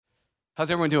How's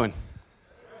everyone doing?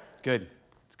 Good.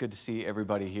 It's good to see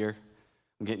everybody here.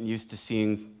 I'm getting used to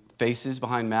seeing faces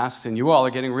behind masks, and you all are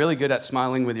getting really good at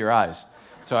smiling with your eyes,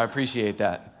 so I appreciate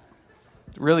that.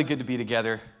 It's really good to be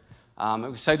together. I'm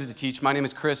excited to teach. My name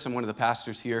is Chris. I'm one of the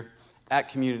pastors here at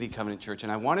Community Covenant Church,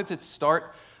 and I wanted to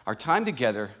start our time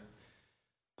together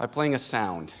by playing a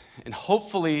sound. And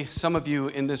hopefully some of you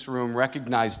in this room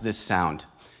recognize this sound,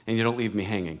 and you don't leave me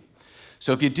hanging.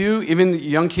 So if you do, even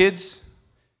young kids,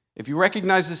 if you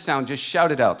recognize this sound, just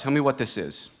shout it out. Tell me what this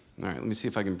is. All right, let me see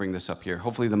if I can bring this up here.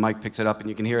 Hopefully the mic picks it up and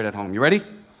you can hear it at home. You ready?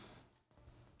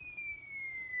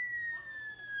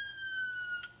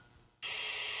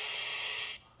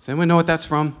 Does anyone know what that's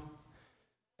from?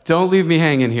 Don't leave me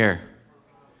hanging here.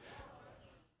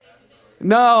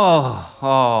 No.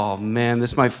 Oh, man,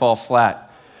 this might fall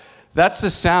flat. That's the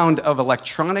sound of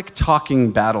electronic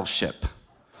talking battleship.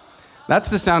 That's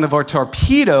the sound of our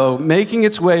torpedo making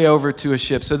its way over to a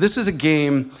ship. So this is a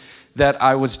game that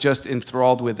I was just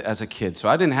enthralled with as a kid. So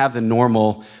I didn't have the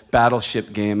normal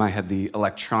battleship game. I had the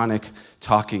electronic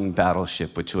talking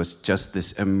battleship, which was just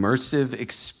this immersive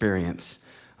experience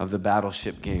of the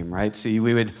battleship game, right? So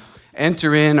we would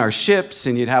enter in our ships,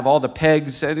 and you'd have all the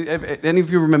pegs. Any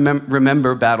of you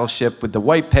remember Battleship with the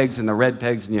white pegs and the red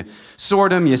pegs, and you sort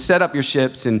them, you set up your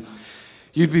ships, and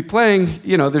you'd be playing,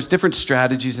 there's different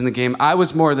strategies in the game. I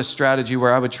was more of the strategy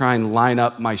where I would try and line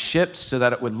up my ships so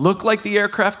that it would look like the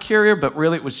aircraft carrier, but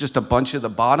really it was just a bunch of the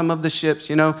bottom of the ships,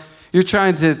 You're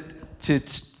trying to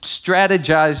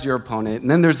strategize your opponent.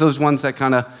 And then there's those ones that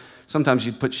kind of, sometimes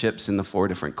you'd put ships in the 4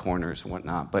 different corners and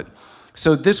whatnot. But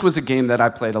so this was a game that I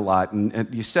played a lot. And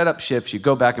you set up ships, you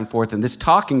go back and forth, and this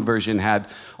talking version had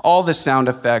all the sound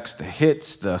effects, the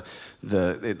hits,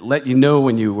 it let you know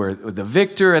when you were the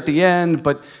victor at the end.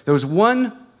 But there was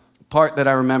one part that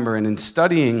I remember, and in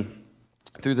studying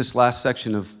through this last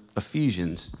section of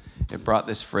Ephesians, it brought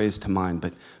this phrase to mind.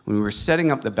 But when we were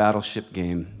setting up the battleship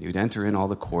game, you'd enter in all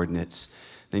the coordinates,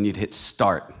 then you'd hit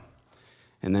start,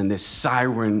 and then this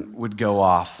siren would go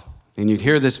off, and you'd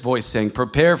hear this voice saying,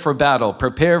 prepare for battle,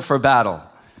 prepare for battle.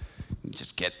 You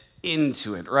just get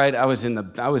into it, right? I was in the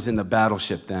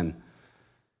battleship then.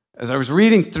 As I was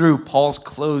reading through Paul's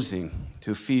closing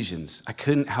to Ephesians, I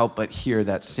couldn't help but hear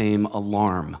that same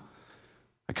alarm.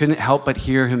 I couldn't help but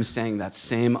hear him saying that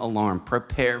same alarm,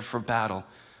 prepare for battle.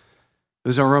 It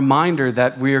was a reminder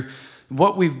that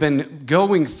what we've been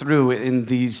going through in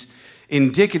these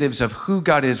indicatives of who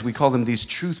God is, we call them these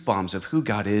truth bombs of who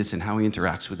God is and how he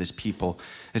interacts with his people.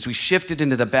 As we shifted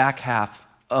into the back half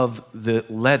of the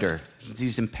letter,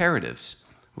 these imperatives,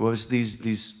 was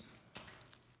these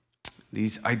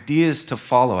ideas to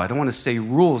follow. I don't want to say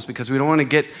rules because we don't want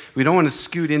to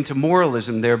scoot into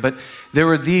moralism there, but there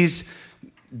were these,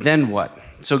 then what?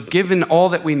 So given all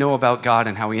that we know about God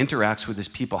and how he interacts with his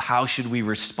people, how should we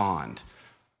respond?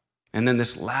 And then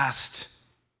this last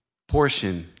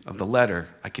portion of the letter,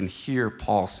 I can hear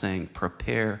Paul saying,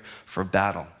 prepare for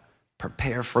battle.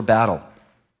 Prepare for battle.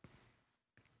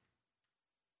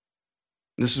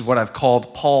 This is what I've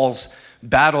called Paul's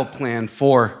battle plan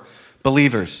for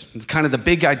believers. It's kind of the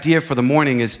big idea for the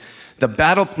morning is the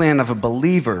battle plan of a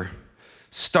believer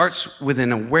starts with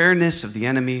an awareness of the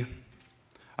enemy,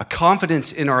 a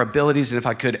confidence in our abilities, and if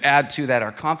I could add to that,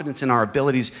 our confidence in our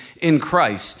abilities in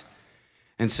Christ,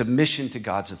 and submission to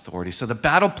God's authority. So the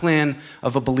battle plan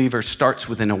of a believer starts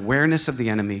with an awareness of the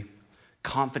enemy,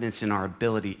 confidence in our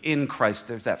ability in Christ.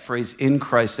 There's that phrase, in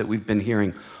Christ, that we've been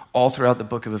hearing all throughout the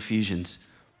book of Ephesians.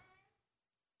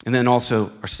 And then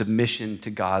also our submission to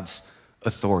God's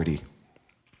authority.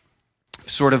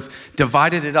 Sort of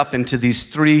divided it up into these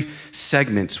 3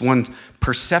 segments. One,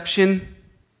 perception,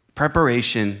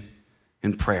 preparation,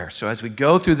 and prayer. So as we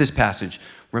go through this passage,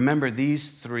 remember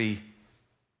these 3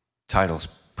 titles: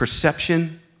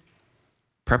 perception,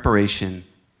 preparation,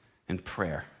 and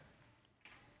prayer.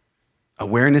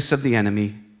 Awareness of the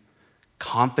enemy,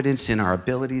 confidence in our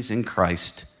abilities in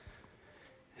Christ,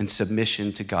 and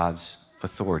submission to God's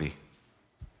authority.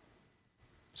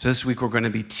 So this week we're going to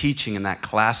be teaching in that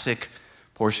classic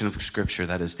portion of Scripture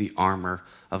that is the armor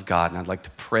of God. And I'd like to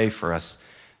pray for us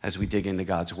as we dig into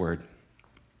God's word.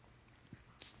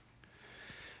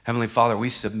 Heavenly Father, we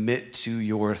submit to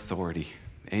your authority.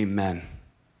 Amen.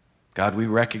 God, we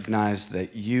recognize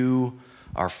that you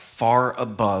are far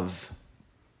above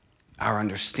our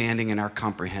understanding and our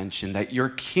comprehension, that your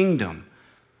kingdom,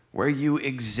 where you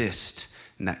exist,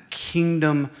 in that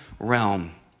kingdom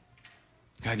realm,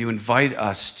 God, you invite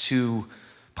us to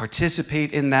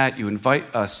participate in that. You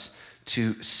invite us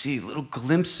to see little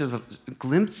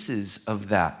glimpses of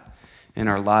that in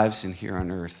our lives and here on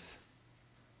earth.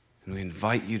 And we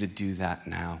invite you to do that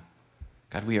now.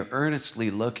 God, we are earnestly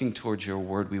looking towards your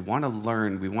word. We want to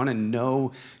learn. We want to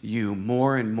know you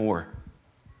more and more.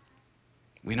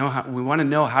 We want to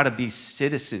know how to be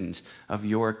citizens of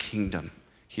your kingdom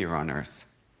here on earth.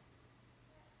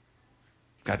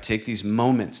 God, take these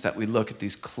moments that we look at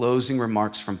these closing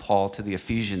remarks from Paul to the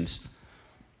Ephesians.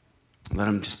 Let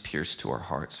them just pierce to our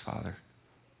hearts, Father.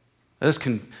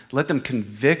 Let them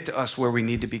convict us where we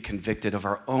need to be convicted of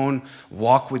our own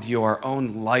walk with you, our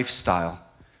own lifestyle.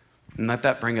 And let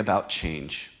that bring about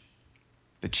change.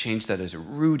 The change that is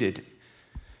rooted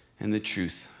in the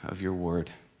truth of your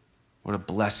word. What a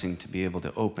blessing to be able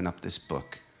to open up this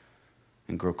book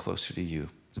and grow closer to you.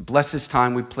 So bless this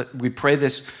time. We pray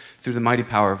this through the mighty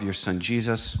power of your Son,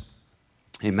 Jesus.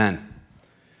 Amen.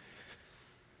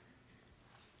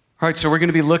 All right, so we're going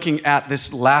to be looking at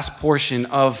this last portion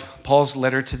of Paul's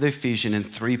letter to the Ephesians in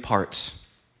 3 parts.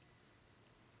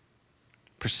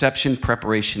 Perception,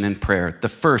 preparation, and prayer. The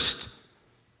first,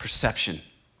 perception,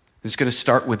 is going to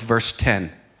start with verse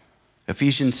 10.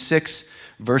 Ephesians 6,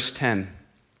 verse 10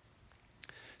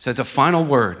 says a final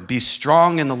word, be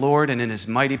strong in the Lord and in his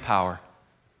mighty power.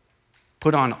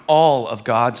 Put on all of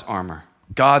God's armor.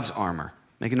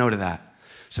 Make a note of that.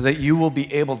 So that you will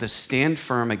be able to stand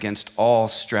firm against all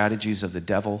strategies of the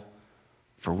devil.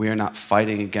 For we are not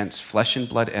fighting against flesh and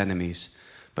blood enemies,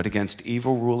 but against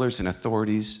evil rulers and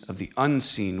authorities of the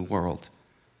unseen world,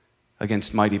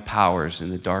 against mighty powers in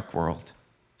the dark world,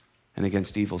 and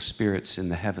against evil spirits in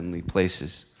the heavenly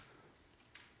places.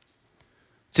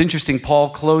 It's interesting, Paul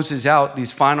closes out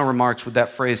these final remarks with that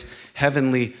phrase,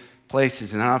 heavenly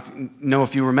places. And I don't know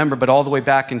if you remember, but all the way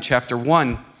back in chapter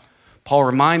 1, Paul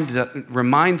reminds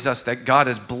us that God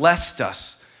has blessed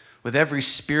us with every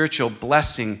spiritual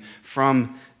blessing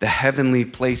from the heavenly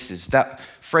places. That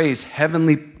phrase,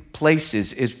 heavenly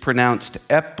places, is pronounced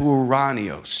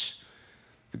epuranios.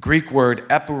 The Greek word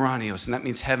epuranios, and that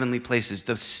means heavenly places.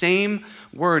 The same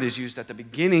word is used at the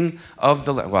beginning of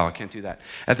the letter. Well, I can't do that.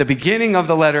 At the beginning of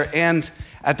the letter and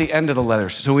at the end of the letter.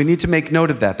 So we need to make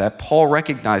note of that Paul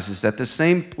recognizes that the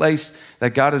same place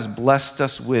that God has blessed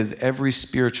us with every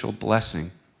spiritual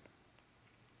blessing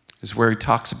is where he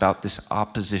talks about this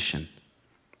opposition.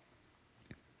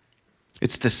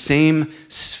 It's the same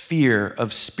sphere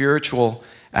of spiritual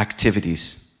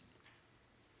activities.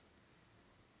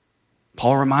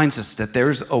 Paul reminds us that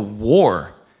there's a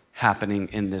war happening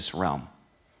in this realm.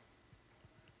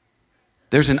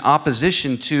 There's an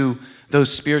opposition to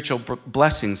those spiritual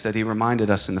blessings that he reminded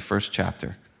us in the first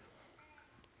chapter.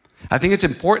 I think it's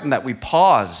important that we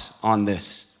pause on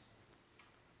this.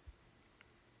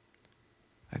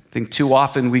 I think too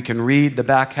often we can read the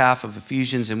back half of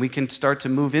Ephesians and we can start to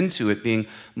move into it being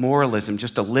moralism,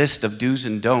 just a list of do's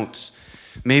and don'ts.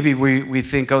 Maybe we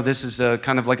think, oh, this is a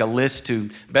kind of like a list to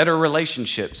better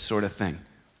relationships sort of thing.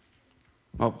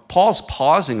 Well, Paul's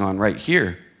pausing on right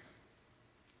here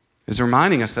is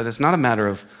reminding us that it's not a matter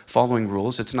of following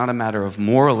rules. It's not a matter of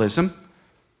moralism,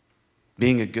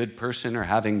 being a good person or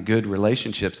having good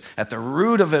relationships. At the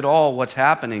root of it all, what's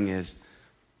happening is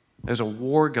there's a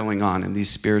war going on in these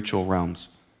spiritual realms.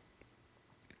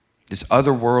 It's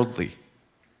otherworldly,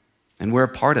 and we're a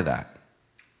part of that.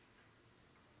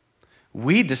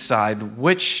 We decide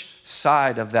which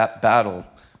side of that battle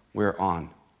we're on.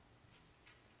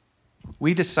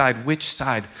 We decide which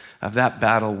side of that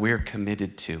battle we're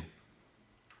committed to.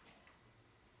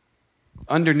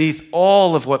 Underneath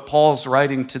all of what Paul's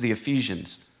writing to the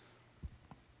Ephesians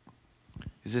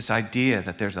is this idea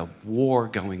that there's a war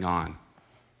going on.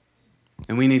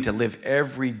 And we need to live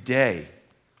every day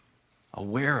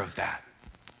aware of that.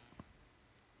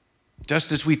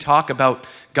 Just as we talk about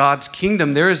God's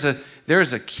kingdom, there is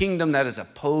a kingdom that is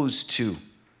opposed to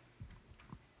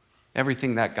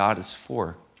everything that God is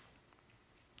for.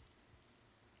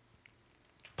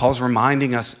 Paul's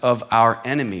reminding us of our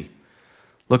enemy.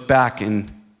 Look back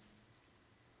in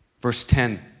verse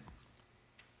 10.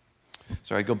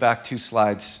 Sorry, go back 2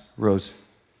 slides, Rose.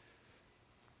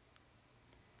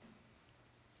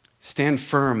 Stand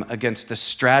firm against the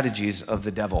strategies of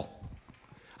the devil.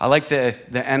 I like the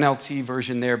NLT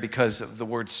version there because of the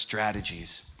word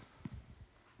strategies.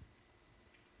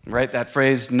 Right? That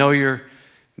phrase, know your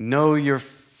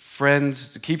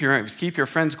friends, keep your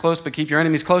friends close, but keep your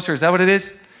enemies closer. Is that what it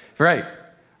is? Right.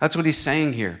 That's what he's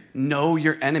saying here. Know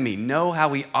your enemy. Know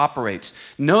how he operates.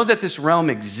 Know that this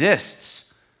realm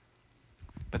exists,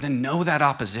 but then know that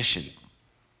opposition.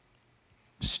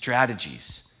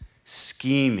 Strategies,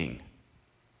 scheming.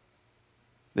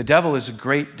 The devil is a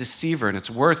great deceiver, and it's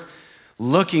worth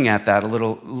looking at that a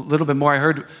little bit more. I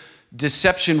heard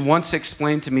deception once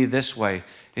explained to me this way,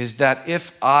 is that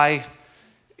if I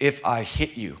if I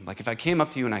hit you, like if I came up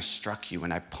to you and I struck you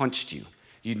and I punched you,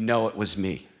 you'd know it was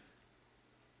me.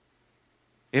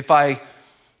 If I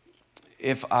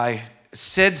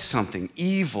said something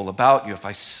evil about you, if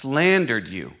I slandered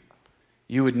you,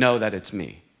 you would know that it's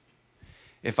me.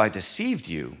 If I deceived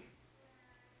you,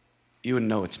 you would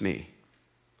know it's me.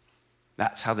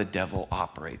 That's how the devil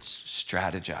operates,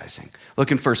 strategizing.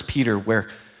 Look in 1 Peter where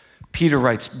Peter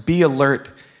writes, "Be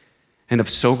alert and of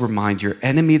sober mind. Your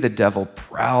enemy, the devil,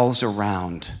 prowls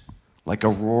around like a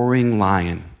roaring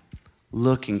lion,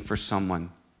 looking for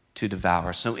someone to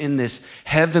devour." So in this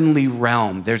heavenly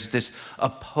realm, there's this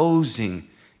opposing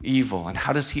evil. And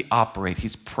how does he operate?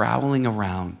 He's prowling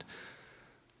around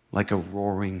like a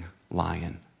roaring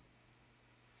lion.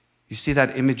 You see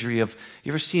that imagery of,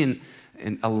 you ever seen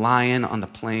a lion on the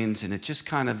plains and it just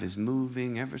kind of is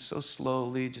moving ever so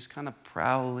slowly, just kind of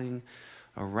prowling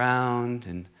around,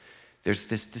 and there's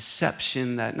this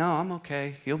deception that, no, I'm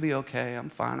okay, he'll be okay, I'm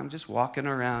fine, I'm just walking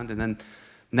around, and then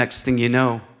next thing you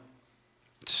know,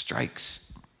 it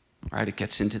strikes, right? It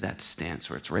gets into that stance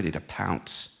where it's ready to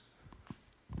pounce.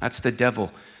 That's the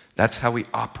devil. That's how he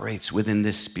operates within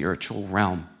this spiritual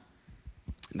realm.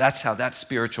 That's how that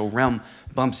spiritual realm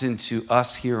bumps into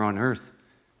us here on earth.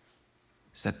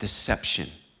 It's that deception.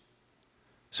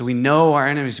 So we know our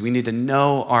enemies. We need to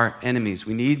know our enemies.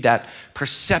 We need that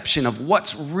perception of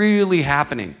what's really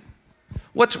happening.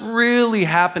 What's really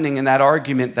happening in that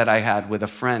argument that I had with a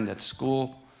friend at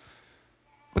school?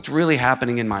 What's really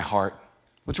happening in my heart?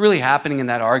 What's really happening in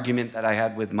that argument that I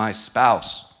had with my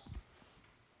spouse?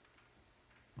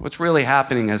 What's really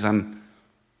happening as I'm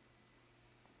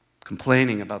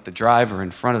complaining about the driver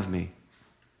in front of me?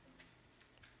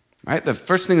 Right? The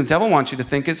first thing the devil wants you to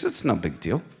think is, it's no big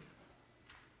deal.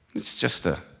 It's just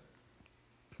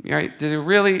right?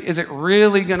 Is it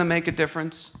really going to make a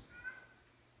difference?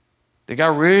 Did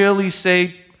God really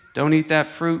say, don't eat that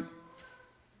fruit?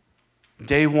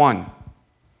 Day one.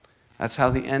 That's how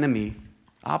the enemy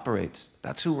operates.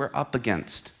 That's who we're up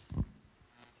against.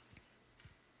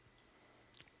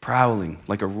 Prowling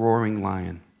like a roaring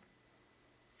lion.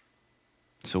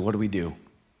 So what do we do?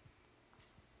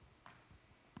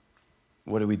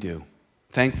 What do we do?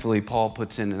 Thankfully, Paul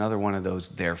puts in another one of those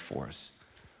therefores.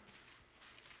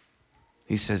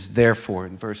 He says, therefore,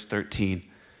 in verse 13,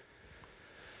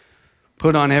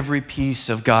 put on every piece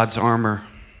of God's armor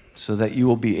so that you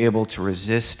will be able to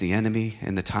resist the enemy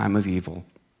in the time of evil.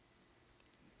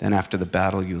 Then after the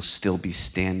battle, you'll still be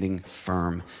standing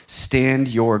firm. Stand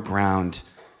your ground,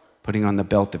 putting on the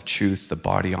belt of truth, the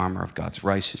body armor of God's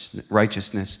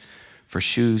righteousness. For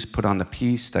shoes, put on the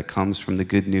peace that comes from the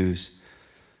good news,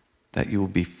 that you will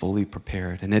be fully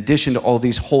prepared. In addition to all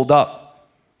these, hold up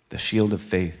the shield of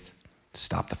faith to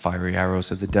stop the fiery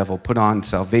arrows of the devil. Put on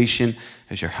salvation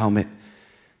as your helmet.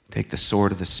 Take the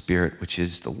sword of the Spirit, which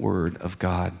is the word of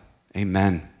God.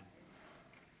 Amen.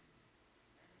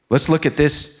 Let's look at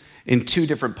this in two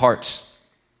different parts.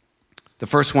 The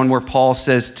first one where Paul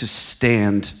says to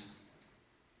stand.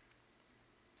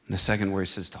 And the second where he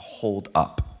says to hold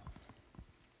up.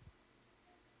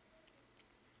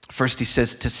 First, he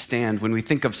says to stand. When we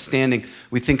think of standing,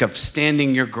 we think of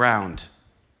standing your ground,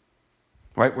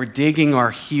 right? We're digging our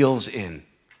heels in.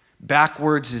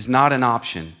 Backwards is not an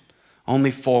option, only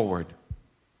forward.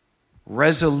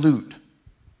 Resolute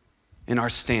in our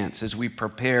stance as we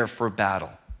prepare for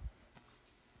battle.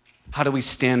 How do we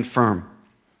stand firm?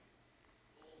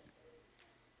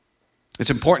 It's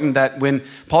important that when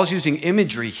Paul's using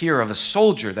imagery here of a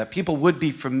soldier that people would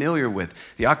be familiar with,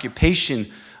 the occupation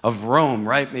of Rome,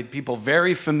 right, made people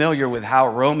very familiar with how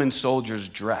Roman soldiers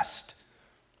dressed.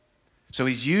 So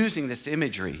he's using this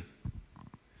imagery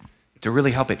to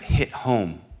really help it hit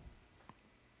home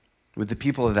with the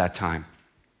people of that time.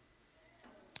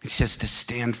 He says to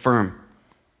stand firm.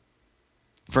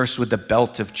 First with the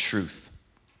belt of truth.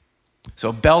 So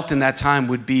a belt in that time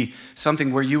would be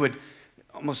something where you would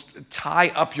almost tie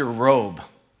up your robe,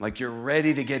 like you're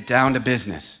ready to get down to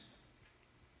business.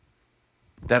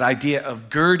 That idea of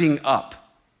girding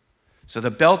up. So the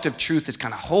belt of truth is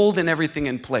kind of holding everything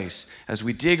in place as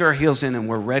we dig our heels in and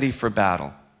we're ready for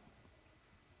battle.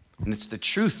 And it's the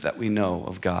truth that we know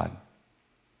of God.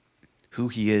 Who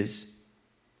he is,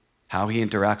 how he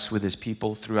interacts with his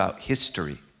people throughout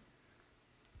history.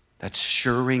 That's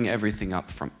shoring everything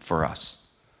up for us.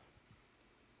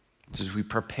 So as we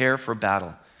prepare for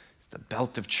battle, it's the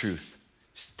belt of truth,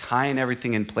 just tying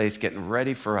everything in place, getting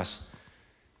ready for us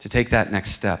to take that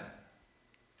next step.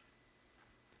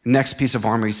 The next piece of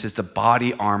armor, he says, the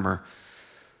body armor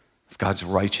of God's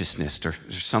righteousness, or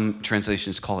some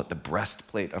translations call it the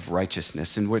breastplate of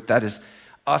righteousness. And what that is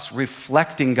us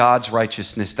reflecting God's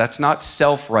righteousness. That's not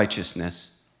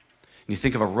self-righteousness. You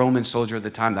think of a Roman soldier at the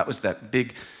time, that was that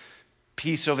big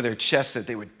piece over their chest that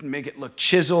they would make it look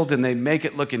chiseled and they'd make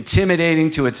it look intimidating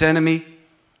to its enemy.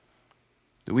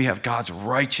 We have God's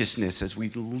righteousness as we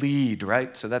lead,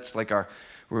 right? So that's like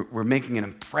we're making an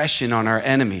impression on our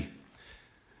enemy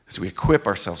as we equip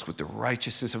ourselves with the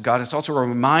righteousness of God. It's also a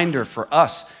reminder for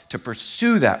us to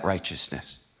pursue that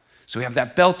righteousness. So we have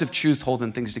that belt of truth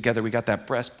holding things together. We got that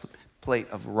breastplate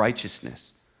of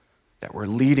righteousness that we're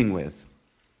leading with.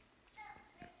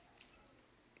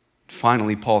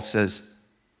 Finally, Paul says,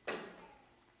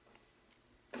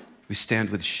 we stand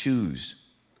with shoes,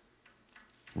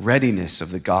 readiness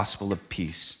of the gospel of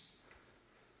peace,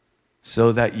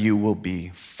 so that you will be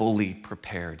fully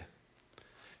prepared.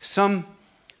 Some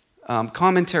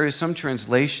commentaries, some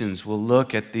translations will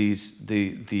look at the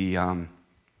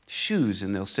shoes,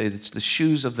 and they'll say it's the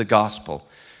shoes of the gospel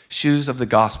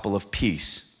of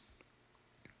peace.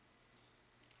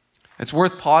 It's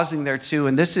worth pausing there too,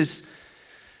 and this is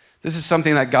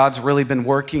something that God's really been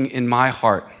working in my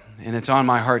heart, and it's on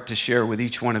my heart to share with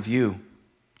each one of you,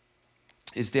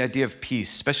 is the idea of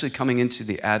peace, especially coming into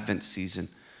the Advent season,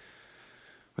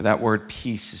 where that word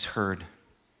peace is heard.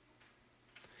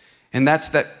 And that's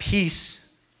that peace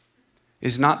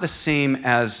is not the same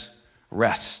as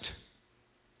rest.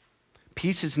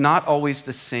 Peace is not always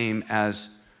the same as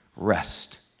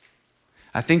rest.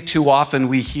 I think too often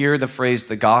we hear the phrase,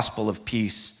 the gospel of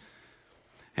peace,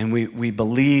 and we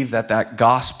believe that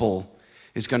gospel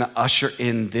is going to usher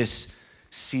in this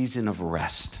season of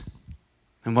rest.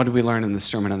 And what did we learn in the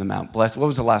Sermon on the Mount? What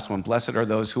was the last one? Blessed are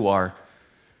those who are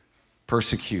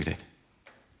persecuted.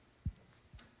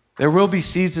 There will be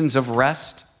seasons of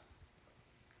rest.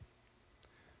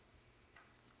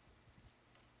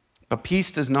 But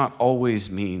peace does not always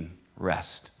mean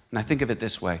rest. And I think of it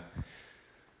this way.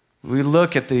 We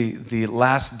look at the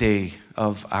last day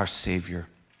of our Savior,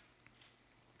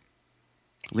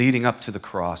 leading up to the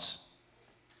cross.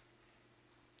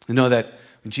 You know that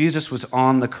when Jesus was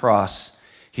on the cross,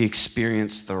 he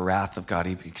experienced the wrath of God.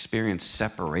 He experienced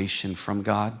separation from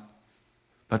God.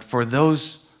 But for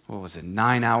those,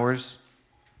 9 hours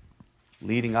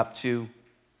leading up to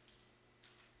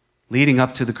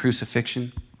the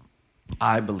crucifixion,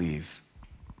 I believe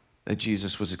that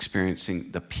Jesus was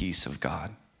experiencing the peace of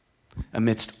God.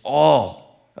 Amidst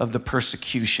all of the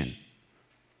persecution,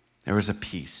 there was a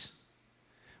peace.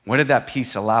 What did that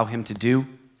peace allow him to do?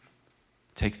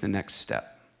 Take the next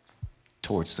step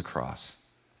towards the cross,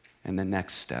 and the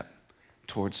next step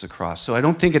towards the cross. So I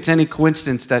don't think it's any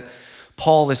coincidence that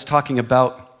Paul is talking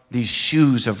about these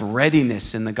shoes of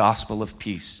readiness in the gospel of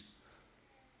peace.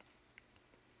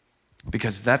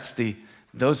 Because that's a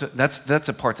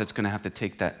part that's going to have to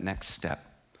take that next step.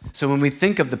 So when we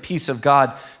think of the peace of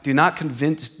God, do not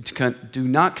confuse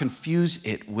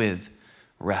it with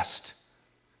rest.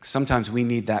 Sometimes we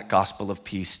need that gospel of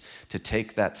peace to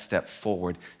take that step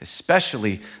forward,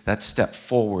 especially that step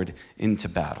forward into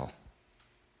battle.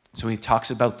 So when he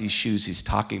talks about these shoes, he's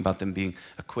talking about them being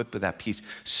equipped with that peace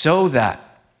so that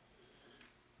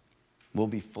we'll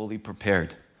be fully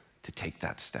prepared to take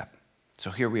that step.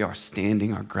 So here we are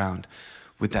standing our ground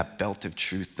with that belt of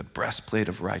truth, the breastplate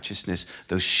of righteousness,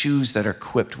 those shoes that are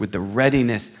equipped with the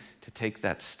readiness to take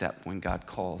that step when God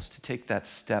calls, to take that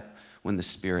step when the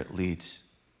Spirit leads.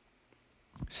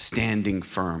 Standing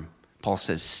firm. Paul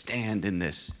says, stand in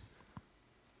this.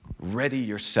 Ready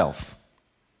yourself.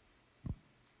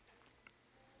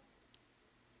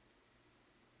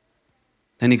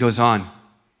 Then he goes on.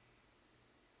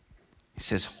 He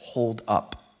says, hold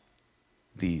up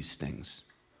these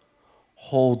things.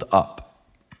 Hold up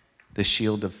the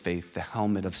shield of faith, the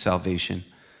helmet of salvation,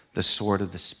 the sword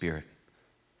of the Spirit.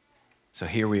 So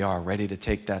here we are, ready to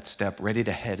take that step, ready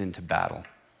to head into battle,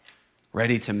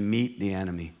 ready to meet the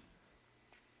enemy.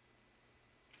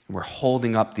 And we're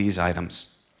holding up these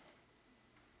items.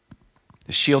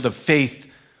 The shield of faith,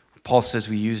 Paul says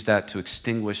we use that to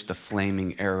extinguish the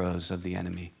flaming arrows of the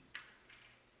enemy.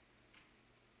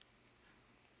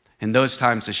 In those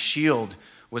times, a shield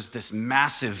was this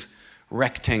massive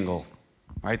rectangle,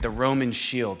 right? The Roman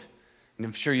shield. And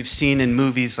I'm sure you've seen in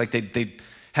movies, like they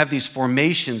have these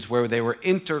formations where they were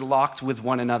interlocked with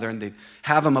one another, and they'd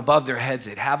have them above their heads,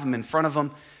 they'd have them in front of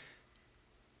them.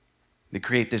 They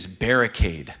create this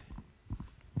barricade.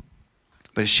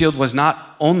 But a shield was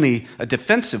not only a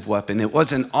defensive weapon, it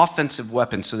was an offensive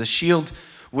weapon. So the shield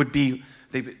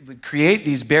they would create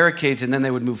these barricades, and then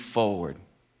they would move forward.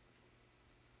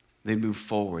 They'd move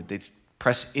forward. They'd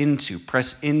press into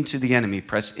the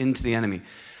enemy.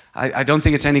 I don't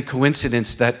think it's any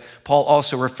coincidence that Paul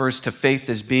also refers to faith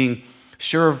as being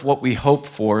sure of what we hope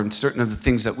for and certain of the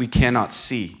things that we cannot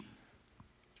see.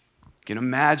 You can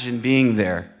imagine being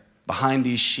there behind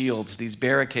these shields, these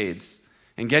barricades,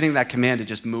 and getting that command to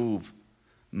just move,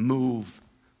 move,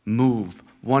 move.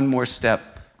 One more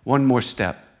step, one more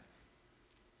step.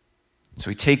 So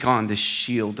we take on this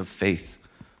shield of faith.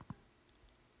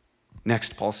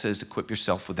 Next, Paul says, equip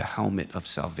yourself with the helmet of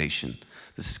salvation.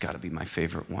 This has got to be my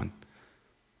favorite one.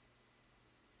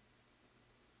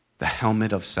 The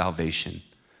helmet of salvation.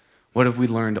 What have we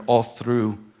learned all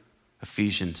through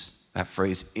Ephesians? That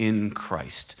phrase, in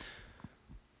Christ.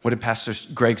 What did Pastor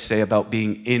Greg say about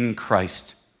being in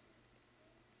Christ?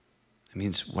 It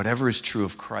means whatever is true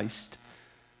of Christ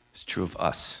is true of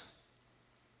us.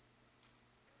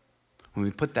 When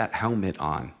we put that helmet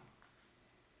on,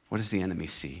 what does the enemy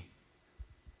see?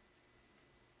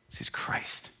 He sees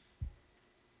Christ.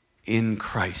 In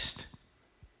Christ.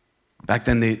 Back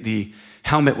then, the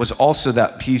helmet was also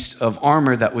that piece of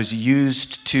armor that was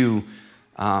used to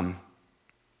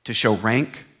show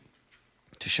rank,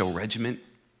 to show regiment.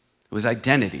 It was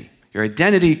identity. Your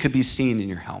identity could be seen in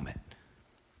your helmet.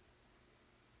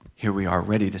 Here we are,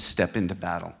 ready to step into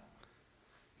battle.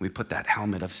 We put that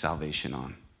helmet of salvation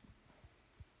on.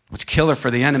 What's killer for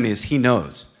the enemy is he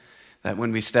knows that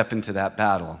when we step into that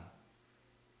battle,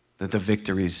 that the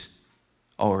victory's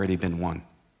already been won.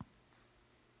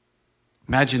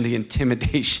 Imagine the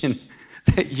intimidation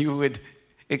that you would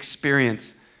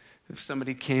experience if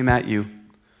somebody came at you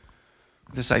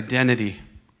with this identity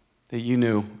that you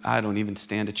knew, I don't even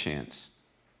stand a chance.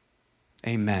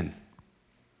 Amen.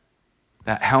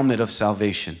 That helmet of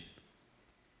salvation.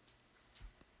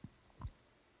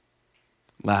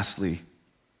 Lastly,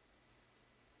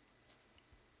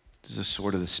 this is a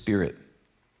sword of the Spirit.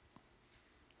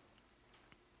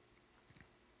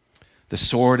 The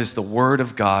sword is the word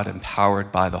of God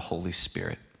empowered by the Holy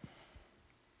Spirit.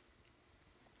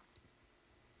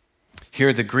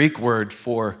 Here, the Greek word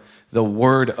for the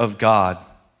word of God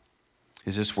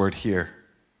is this word here,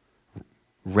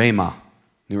 rhema.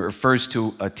 It refers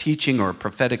to a teaching or a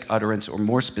prophetic utterance, or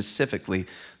more specifically,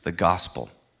 the gospel.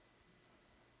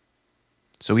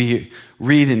 So we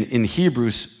read in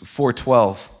Hebrews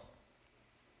 4:12,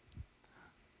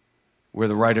 where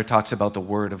the writer talks about the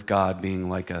word of God being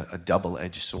like a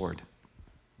double-edged sword.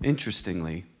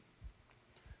 Interestingly,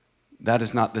 that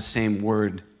is not the same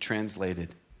word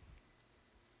translated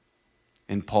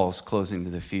in Paul's closing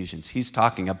to the Ephesians. He's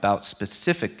talking about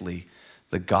specifically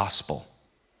the gospel.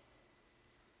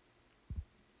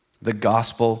 The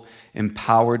gospel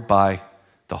empowered by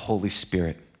the Holy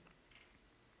Spirit.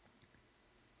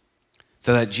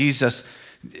 So that Jesus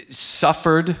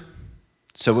suffered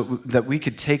so that we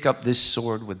could take up this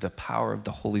sword with the power of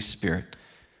the Holy Spirit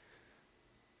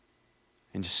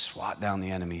and just swat down the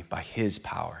enemy by his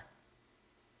power.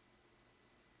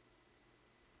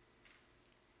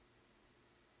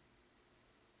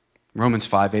 Romans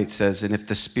 5:8 says, and if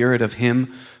the spirit of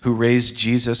him who raised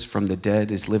Jesus from the dead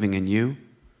is living in you,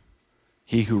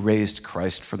 he who raised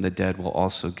Christ from the dead will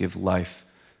also give life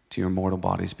to your mortal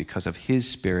bodies because of his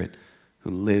Spirit who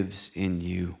lives in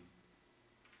you.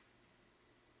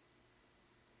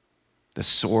 The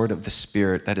sword of the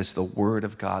Spirit, that is the word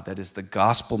of God, that is the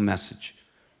gospel message.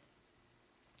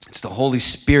 It's the Holy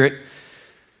Spirit.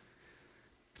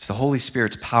 It's the Holy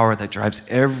Spirit's power that drives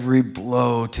every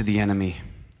blow to the enemy.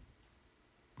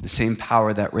 The same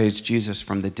power that raised Jesus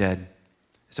from the dead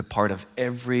is a part of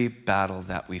every battle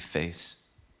that we face.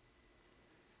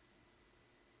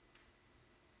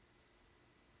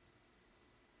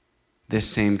 This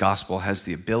same gospel has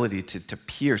the ability to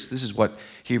pierce. This is what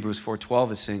Hebrews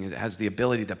 4:12 is saying. It has the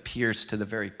ability to pierce to the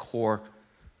very core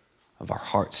of our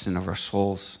hearts and of our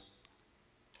souls.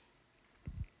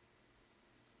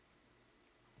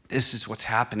 This is what's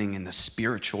happening in the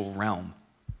spiritual realm.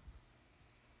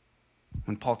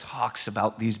 When Paul talks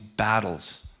about these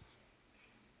battles,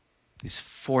 these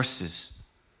forces,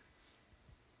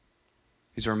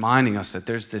 he's reminding us that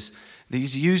there's this,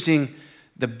 he's using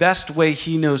the best way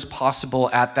he knows possible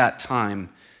at that time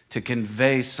to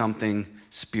convey something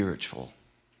spiritual.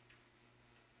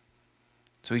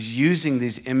 So he's using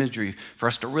these imagery for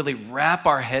us to really wrap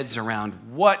our heads around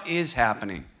what is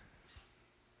happening.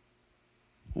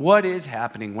 What is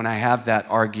happening when I have that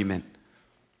argument?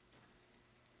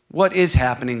 What is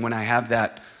happening when I have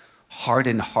that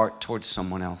hardened heart towards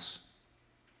someone else?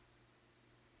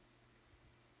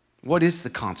 What is the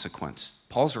consequence?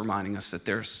 Paul's reminding us that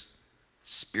there's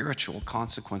spiritual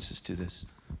consequences to this.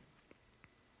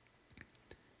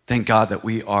 Thank God that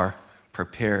we are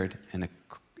prepared and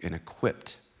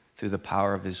equipped through the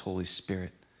power of his Holy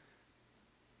Spirit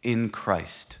in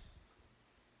Christ.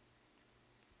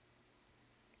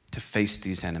 to face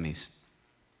these enemies.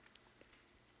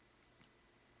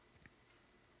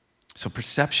 So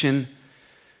perception,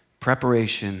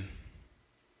 preparation,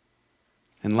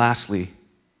 and lastly,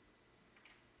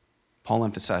 Paul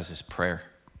emphasizes prayer.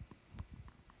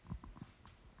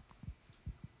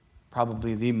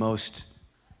 Probably the most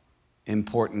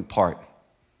important part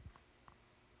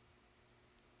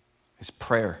is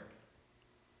prayer.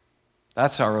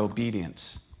 That's our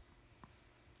obedience.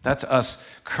 That's us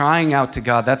crying out to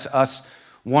God. That's us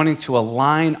wanting to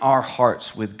align our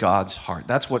hearts with God's heart.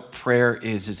 That's what prayer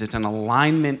is it's an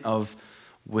alignment of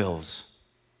wills.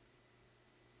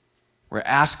 We're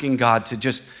asking God to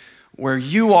just, where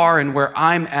you are and where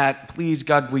I'm at, please,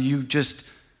 God, will you just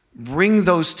bring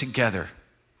those together?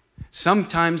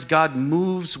 Sometimes God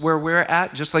moves where we're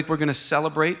at, just like we're going to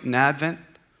celebrate in Advent.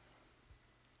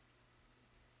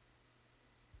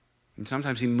 And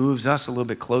sometimes he moves us a little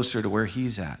bit closer to where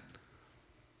he's at.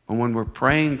 But when we're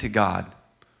praying to God,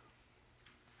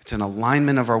 it's an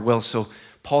alignment of our will. So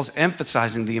Paul's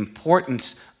emphasizing the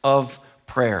importance of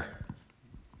prayer,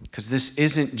 because this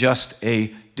isn't just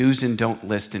a do's and don't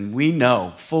list. And we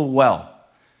know full well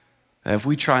that if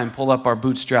we try and pull up our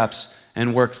bootstraps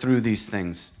and work through these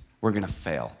things, we're going to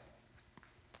fail.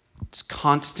 It's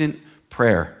constant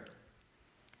prayer.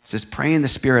 It says, pray in the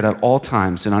Spirit at all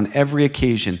times and on every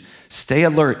occasion. Stay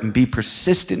alert and be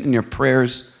persistent in your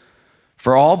prayers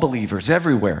for all believers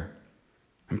everywhere.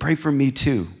 And pray for me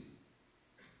too.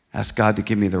 Ask God to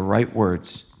give me the right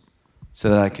words so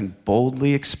that I can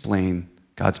boldly explain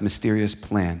God's mysterious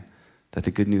plan, that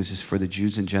the good news is for the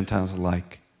Jews and Gentiles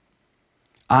alike.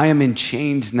 I am in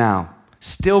chains now,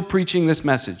 still preaching this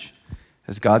message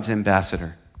as God's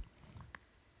ambassador.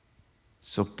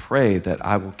 So pray that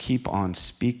I will keep on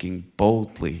speaking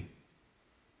boldly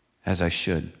as I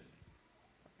should.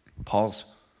 Paul's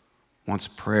wants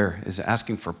prayer, is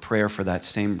asking for prayer for that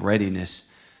same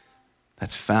readiness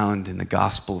that's found in the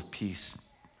gospel of peace,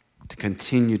 to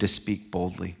continue to speak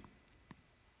boldly.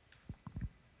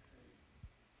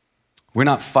 We're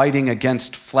not fighting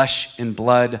against flesh and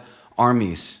blood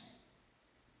armies.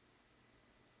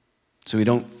 So we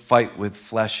don't fight with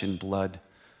flesh and blood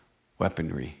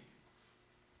weaponry.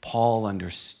 Paul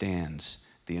understands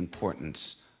the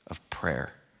importance of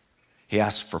prayer. He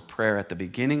asked for prayer at the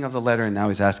beginning of the letter, and now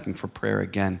he's asking for prayer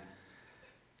again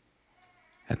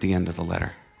at the end of the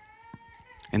letter.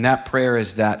 And that prayer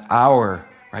is that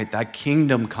thy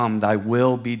kingdom come, thy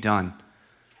will be done.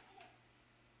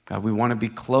 God, we want to be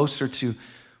closer to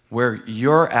where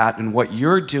you're at and what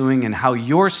you're doing and how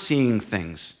you're seeing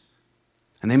things.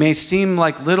 And they may seem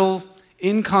like little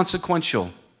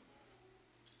inconsequential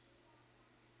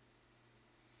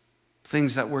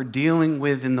things that we're dealing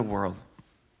with in the world.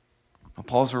 But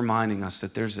Paul's reminding us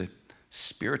that there's a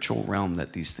spiritual realm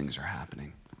that these things are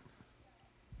happening.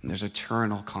 And there's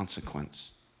eternal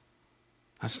consequence.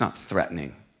 That's not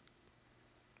threatening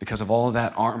because of all of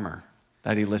that armor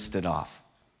that he listed off.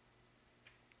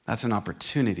 That's an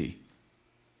opportunity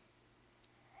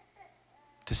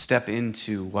to step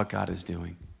into what God is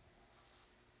doing,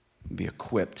 be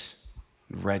equipped,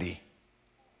 ready.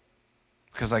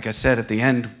 Because like I said, at the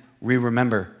end, we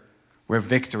remember where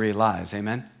victory lies.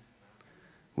 Amen?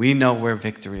 We know where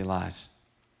victory lies.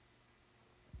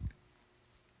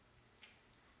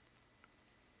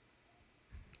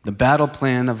 The battle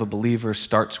plan of a believer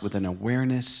starts with an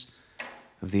awareness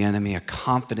of the enemy, a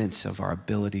confidence of our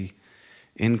ability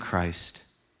in Christ,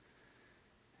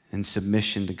 and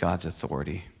submission to God's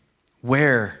authority.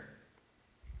 Where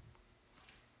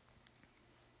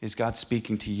is God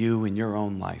speaking to you in your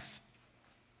own life?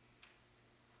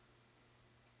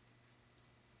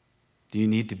 Do you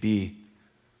need to be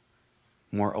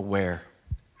more aware,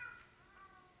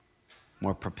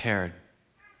 more prepared?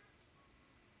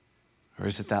 Or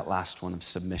is it that last one of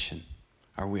submission?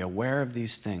 Are we aware of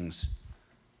these things,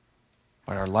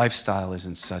 but our lifestyle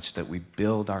isn't such that we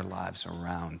build our lives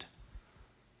around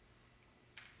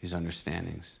these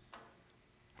understandings?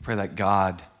 I pray that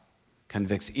God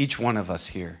convicts each one of us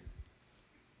here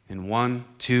in 1,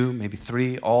 2, maybe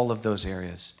 3, all of those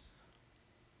areas.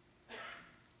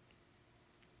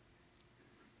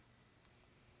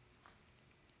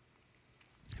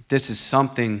 If this is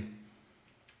something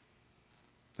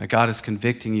that God is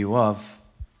convicting you of,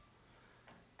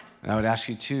 and I would ask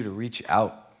you too to reach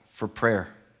out for prayer.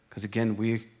 Because again,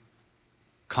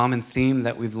 common theme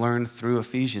that we've learned through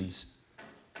Ephesians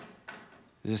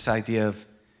is this idea of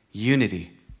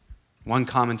unity. One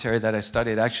commentary that I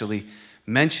studied actually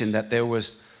mentioned that there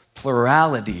was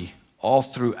plurality all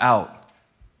throughout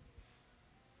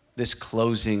these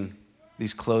closing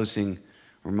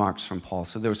remarks from Paul.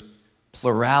 So there was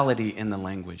plurality in the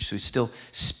language. So he's still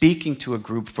speaking to a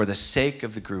group for the sake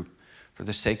of the group, for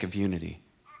the sake of unity.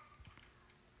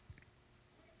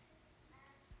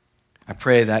 I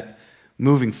pray that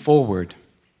moving forward,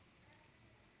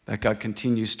 that God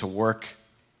continues to work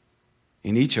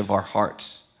in each of our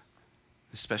hearts,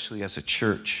 especially as a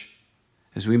church,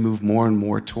 as we move more and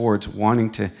more towards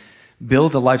wanting to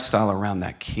build a lifestyle around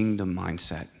that kingdom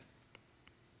mindset.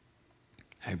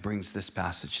 It brings this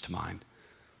passage to mind.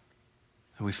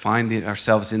 And we find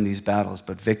ourselves in these battles,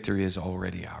 but victory is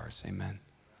already ours. Amen.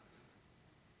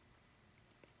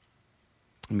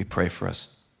 Let me pray for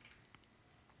us.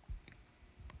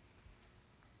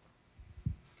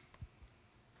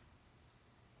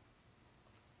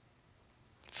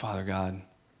 Father God,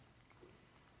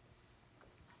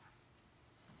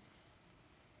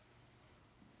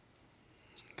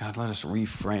 God, let us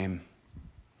reframe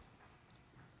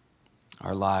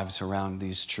our lives around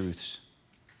these truths.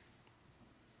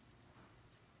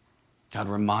 God,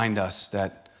 remind us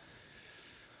that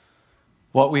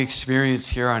what we experience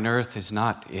here on earth is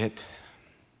not it.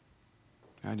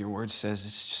 God, your word says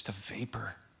it's just a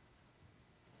vapor.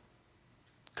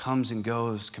 Comes and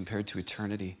goes compared to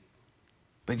eternity.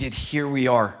 But yet here we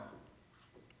are,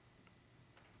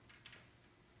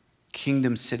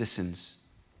 kingdom citizens,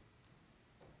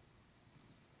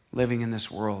 living in this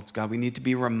world. God, we need to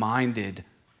be reminded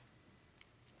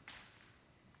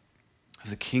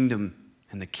of the kingdom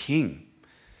and the king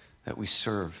that we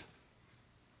serve.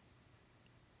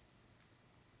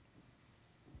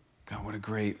 God, what a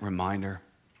great reminder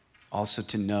also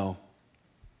to know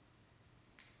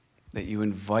that you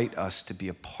invite us to be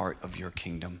a part of your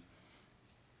kingdom.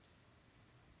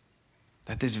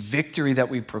 That this victory that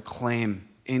we proclaim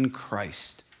in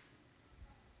Christ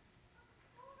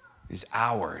is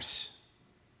ours,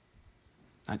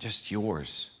 not just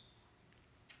yours.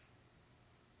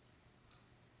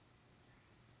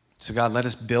 So God, let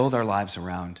us build our lives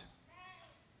around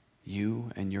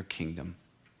you and your kingdom.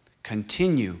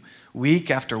 Continue week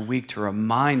after week to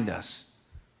remind us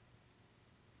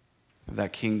of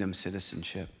that kingdom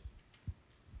citizenship.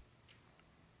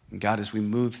 And God, as we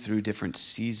move through different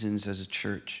seasons as a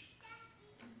church,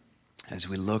 as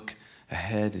we look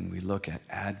ahead and we look at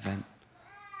Advent,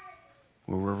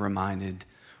 where we're reminded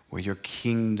where your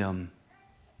kingdom,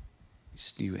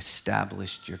 you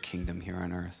established your kingdom here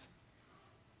on earth.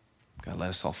 God,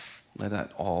 let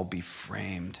that all be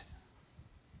framed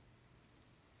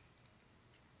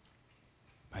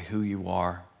by who you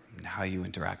are and how you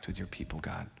interact with your people,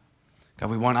 God. God,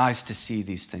 we want eyes to see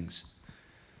these things.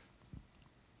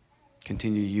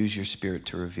 Continue to use your Spirit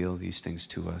to reveal these things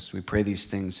to us. We pray these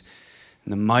things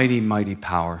in the mighty, mighty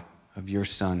power of your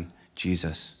Son,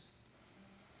 Jesus.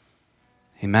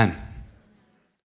 Amen.